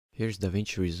Here's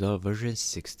Davinci Resolve version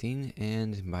 16,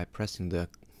 and by pressing the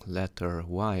letter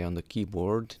Y on the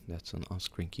keyboard, that's an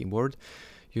on-screen keyboard,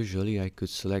 usually I could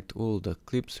select all the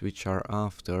clips which are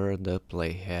after the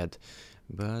playhead.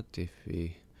 But if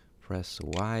we press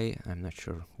Y, I'm not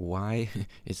sure why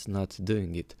it's not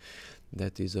doing it.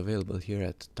 That is available here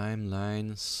at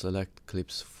timeline, select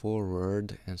clips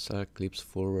forward, and select clips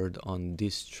forward on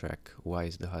this track. Y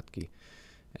is the hotkey,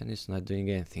 and it's not doing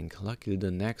anything. Luckily the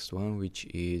next one, which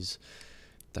is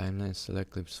timeline,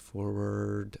 select clips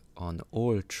forward on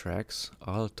all tracks,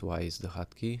 Alt Y is the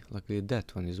hotkey. Luckily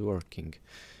that one is working.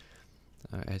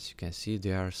 As you can see,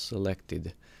 they are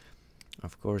selected.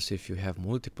 Of course, if you have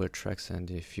multiple tracks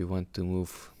and if you want to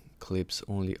move clips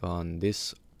only on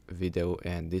this video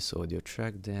and this audio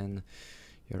track, then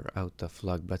you're out of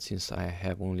luck. But since I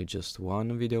have only just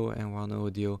one video and one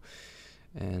audio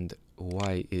and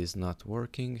Y is not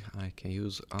working, I can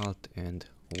use Alt and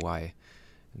Y.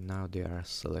 Now they are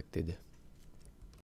selected.